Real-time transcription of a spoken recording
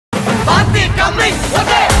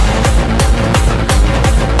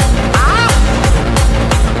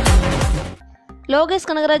லோகேஷ்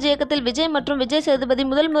கனகராஜ் இயக்கத்தில் விஜய் மற்றும் விஜய் சேதுபதி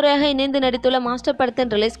முதல் முறையாக இணைந்து நடித்துள்ள மாஸ்டர்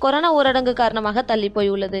படத்தின் ரிலீஸ் கொரோனா ஊரடங்கு காரணமாக தள்ளி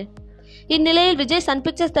போயுள்ளது. இந்நிலையில் விஜய் சன்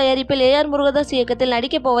பிக்சர்ஸ் தயாரிப்பில் AR முருகதாஸ் இயக்கத்தில்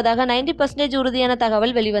நடிக்கப் போவதாக 90% உறுதியான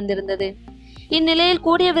தகவல் வெளிவந்திருந்தது. இந்நிலையில்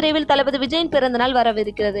கூடிய விரைவில் தளபதி விஜயின் பிறந்தநாள்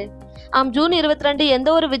வரவிருக்கிறது. ஜூன் 22 எந்த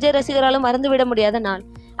ஒரு விஜய் ரசிகராலும் மறந்துவிட முடியாத நாள்.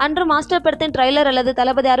 அன்று மாஸ்டர் படத்தின் ட்ரைலர் அல்லது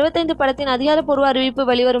தளபதி 65 படத்தின் அதிகாரப்பூர்வ அறிவிப்பு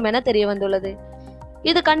வெளிவரும் என தெரிய வந்துள்ளது.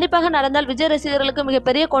 இது கண்டிப்பாக நடந்தால் விஜய் ரசிகர்களுக்கு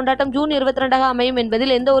மிகப்பெரிய கொண்டாட்டம் ஜூன் 22 அமையும்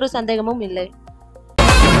என்பதில் எந்த ஒரு சந்தேகமும் இல்லை.